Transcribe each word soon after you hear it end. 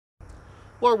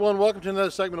Hello everyone, welcome to another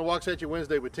segment of Waxahachie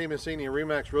Wednesday with Team Ensinia and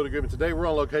Realty Realty Group. And today we're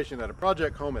on location at a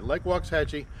project home at Lake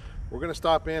Waxahachie. We're going to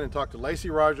stop in and talk to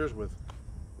Lacy Rodgers with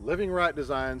Living Right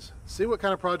Designs, see what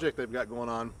kind of project they've got going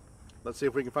on. Let's see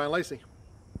if we can find Lacy.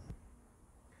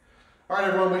 All right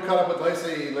everyone, we caught up with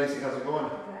Lacy. Lacy, how's it going?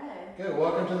 Good. Good,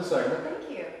 welcome to the segment.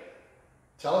 Thank you.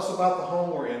 Tell us about the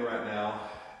home we're in right now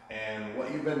and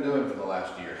what you've been doing for the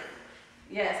last year.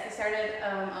 Yes, we started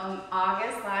on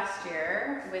August last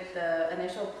year with the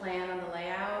initial plan on the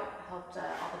layout, helped all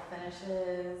the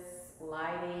finishes,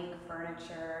 lighting,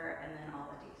 furniture, and then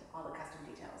all the custom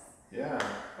details. Yeah.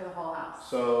 For the whole house.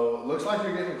 So, looks like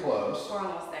you're getting close. We're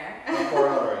almost there. How far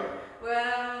out are you?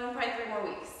 Well, probably 3 more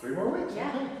weeks. 3 more weeks?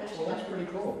 Yeah. Okay. Well, that's pretty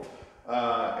cool.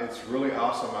 It's really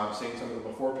awesome. I've seen some of the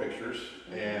before pictures,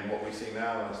 and what we see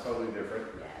now is totally different.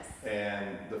 Yes.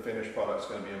 And the finished product's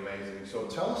going to be amazing. So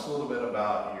tell us a little bit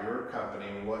about your company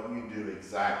and what you do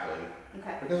exactly.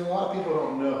 Okay. Because a lot of people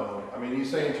don't know. I mean, you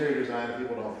say interior design, and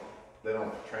people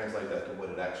don't translate that to what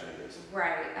it actually is.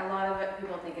 Right. A lot of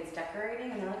people think it's decorating,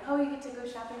 and they're like, "Oh, you get to go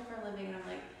shopping for a living," and I'm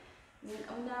like,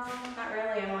 "Oh no, not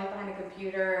really. I'm like behind a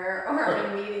computer or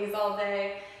I'm in meetings all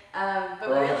day." But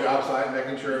we're on really, the job site,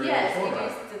 making sure yes, we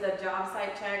right. do the job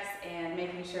site checks and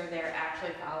making sure they're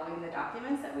actually following the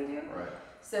documents that we do. Right.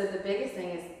 So the biggest thing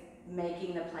is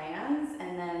making the plans,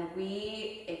 and then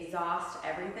we exhaust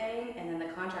everything, and then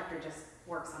the contractor just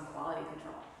works on quality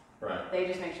control. Right. They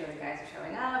just make sure the guys are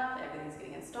showing up, everything's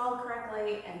getting installed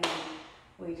correctly, and then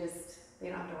they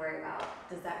don't have to worry about,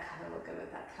 does that color look good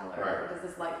with that color? Right. Or does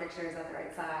this light fixture, is that the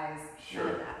right size? Sure.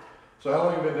 None of that. So how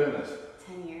long have you been doing this?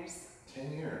 10 years.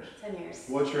 10 years. 10 years.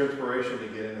 What's your inspiration to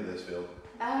get into this field?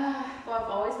 Well,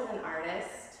 I've always been an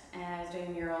artist, and I was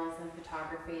doing murals and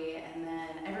photography, and then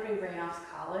everybody ran off to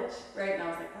college, right? And I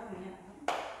was like, oh man,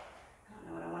 I don't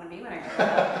know what I want to be when I grow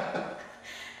up.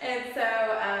 And so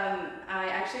I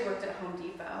actually worked at Home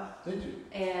Depot. Did you?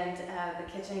 And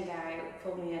the kitchen guy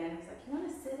pulled me in and was like, you want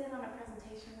to sit in on a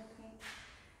presentation with me?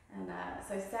 And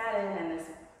so I sat in, and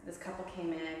this couple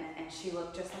came in, and she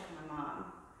looked just like my mom.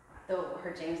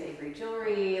 Her James Avery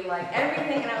jewelry, like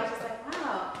everything, and I was just like,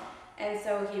 wow. And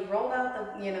so he rolled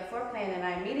out the floor plan,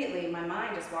 and my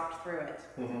mind just walked through it.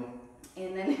 Mm-hmm.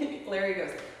 And then Larry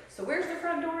goes, so where's the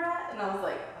front door at? And I was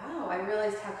like, wow, I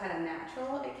realized how kind of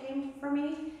natural it came for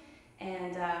me.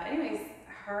 And anyways,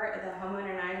 the homeowner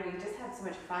and I, we just had so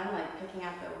much fun, like picking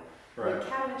out the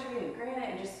cabinetry and the granite,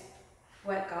 and just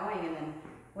went going, and then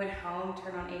went home,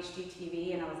 turned on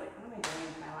HGTV, and I was like, what am I doing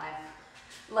with my life?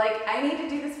 Like, I need to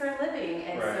do this for a living.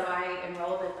 And so I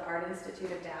enrolled at the Art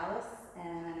Institute of Dallas,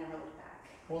 and then enrolled back.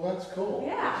 Well, that's cool.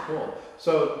 Yeah. That's cool.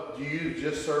 So, do you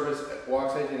just service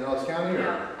Waxahachie and Ellis County? Or?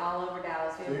 No, all over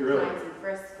Dallas. We have clients in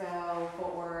Frisco,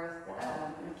 Fort Worth,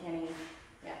 McKinney.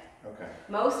 Yeah. Okay.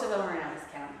 Most of them are in Ellis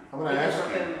County. I'm going to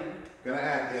ask you.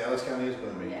 Yeah, Ellis County is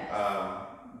booming. Yes.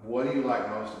 What do you like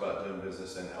most about doing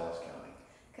business in Ellis County?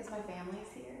 Because my family's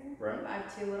here. Right. I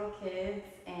have 2 little kids,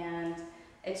 and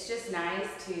it's just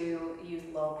nice to use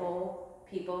local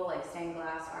people, like stained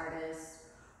glass artists,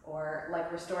 or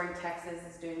like Restoring Texas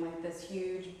is doing like this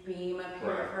huge beam up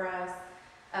here for us.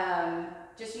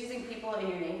 Just using people in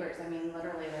your neighbors. I mean,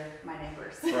 literally, they're my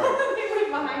neighbors. Right. They live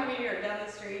behind me or down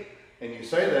the street. And you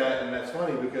say that, and that's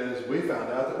funny because we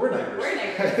found out that we're neighbors. We're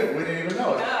neighbors. We didn't even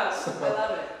know it. No, So, I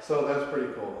love it. So that's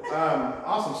pretty cool.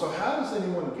 Awesome. So how does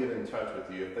anyone get in touch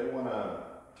with you if they want to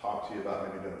talk to you about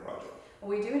maybe doing a project?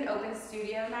 We do an open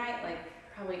studio night, like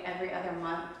probably every other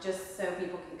month, just so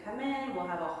people can come in. We'll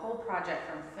have a whole project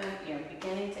from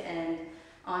beginning to end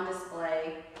on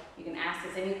display. You can ask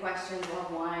us any questions. We'll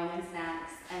have wine and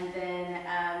snacks, and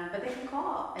then but they can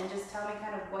call and just tell me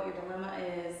kind of what your dilemma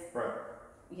is, right?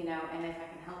 And if I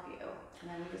can help you, and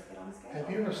then we just get on the schedule.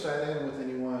 Have you ever sat in with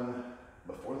anyone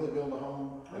before they build a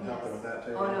home and help them with that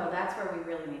too? Oh no, that's where we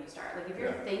really need to start. Like if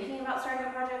you're thinking about starting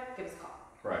a project, give us a call.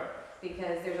 Right.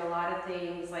 Because there's a lot of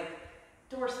things like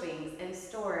door swings and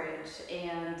storage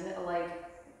and like,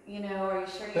 are you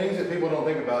sure things that people don't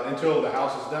think about until the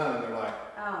house is done and they're like,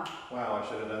 oh, wow, I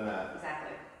should have done that.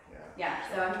 Exactly. Yeah.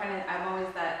 So I'm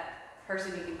always that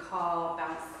person you can call,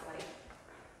 bounce, like,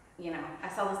 I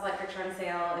saw this light fixture on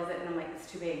sale, is it? And I'm like,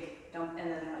 it's too big. And then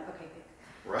they're like, okay.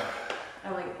 Right.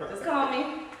 I'm like, just call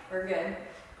me. We're good.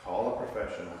 Call a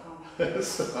professional.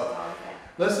 So,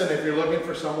 listen, if you're looking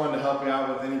for someone to help you out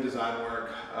with any design work,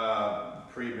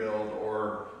 pre-build,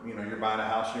 or you're buying a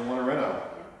house and you want to reno,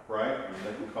 right? Mm-hmm.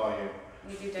 They can call you.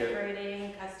 We do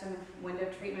decorating, custom window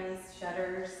treatments,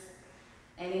 shutters,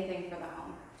 anything for the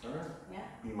home. All right. Yeah.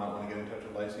 You might want to get in touch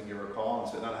with Lacy and give her a call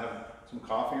and sit down and have some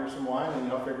coffee or some wine, and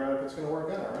y'all figure out if it's going to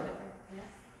work out, right? Yeah.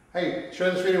 Hey,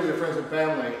 share this video with your friends and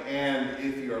family, and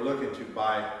if you are looking to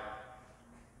buy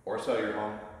or sell your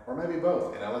home, or maybe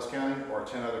both in Ellis County or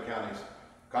 10 other counties,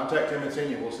 contact Tim and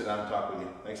Ensinia. We'll sit down and talk with you.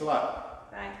 Thanks a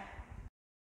lot. Bye.